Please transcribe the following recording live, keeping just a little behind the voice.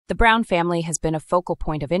The Brown family has been a focal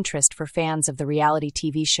point of interest for fans of the reality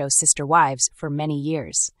TV show Sister Wives for many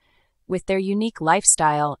years. With their unique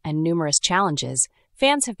lifestyle and numerous challenges,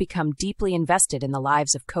 fans have become deeply invested in the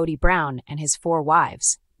lives of Kody Brown and his 4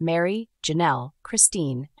 wives, Mary, Janelle,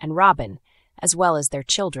 Christine, and Robin, as well as their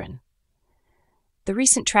children. The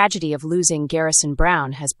recent tragedy of losing Garrison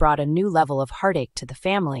Brown has brought a new level of heartache to the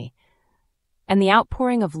family, and the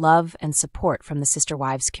outpouring of love and support from the Sister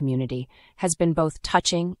Wives community has been both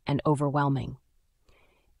touching and overwhelming.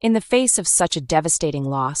 In the face of such a devastating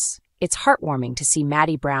loss, it's heartwarming to see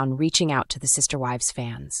Maddie Brown reaching out to the Sister Wives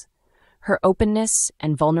fans. Her openness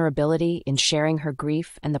and vulnerability in sharing her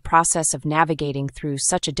grief and the process of navigating through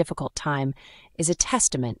such a difficult time is a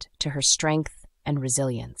testament to her strength and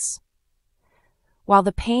resilience. While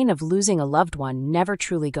the pain of losing a loved one never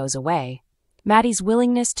truly goes away, Maddie's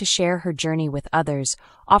willingness to share her journey with others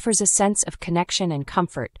offers a sense of connection and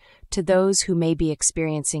comfort to those who may be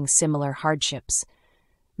experiencing similar hardships.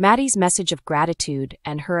 Maddie's message of gratitude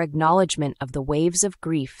and her acknowledgement of the waves of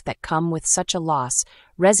grief that come with such a loss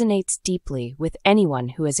resonates deeply with anyone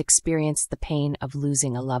who has experienced the pain of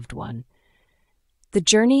losing a loved one. The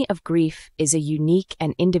journey of grief is a unique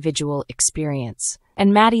and individual experience,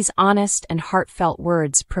 and Maddie's honest and heartfelt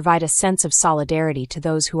words provide a sense of solidarity to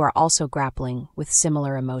those who are also grappling with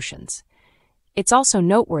similar emotions. It's also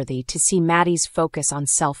noteworthy to see Maddie's focus on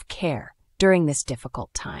self-care during this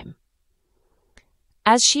difficult time.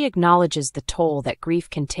 As she acknowledges the toll that grief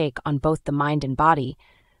can take on both the mind and body,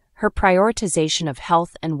 her prioritization of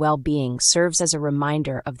health and well-being serves as a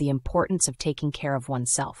reminder of the importance of taking care of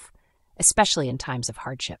oneself, especially in times of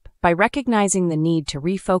hardship. By recognizing the need to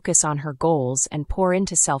refocus on her goals and pour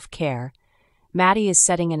into self-care, Maddie is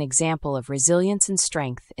setting an example of resilience and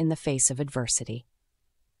strength in the face of adversity.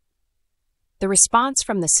 The response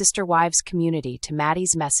from the Sister Wives community to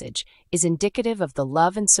Maddie's message is indicative of the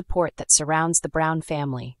love and support that surrounds the Brown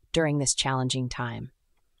family during this challenging time.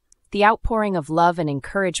 The outpouring of love and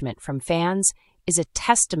encouragement from fans is a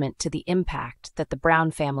testament to the impact that the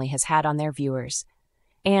Brown family has had on their viewers,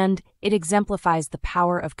 and it exemplifies the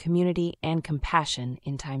power of community and compassion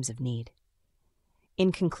in times of need.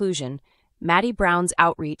 In conclusion, Maddie Brown's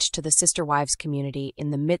outreach to the Sister Wives community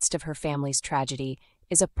in the midst of her family's tragedy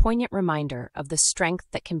is a poignant reminder of the strength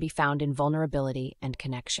that can be found in vulnerability and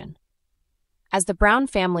connection. As the Brown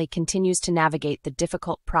family continues to navigate the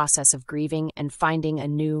difficult process of grieving and finding a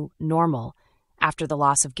new normal after the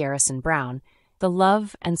loss of Garrison Brown, the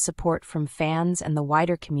love and support from fans and the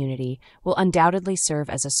wider community will undoubtedly serve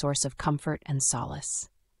as a source of comfort and solace.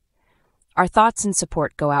 Our thoughts and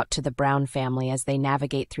support go out to the Brown family as they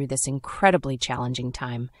navigate through this incredibly challenging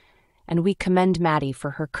time, and we commend Maddie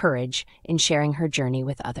for her courage in sharing her journey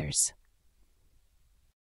with others.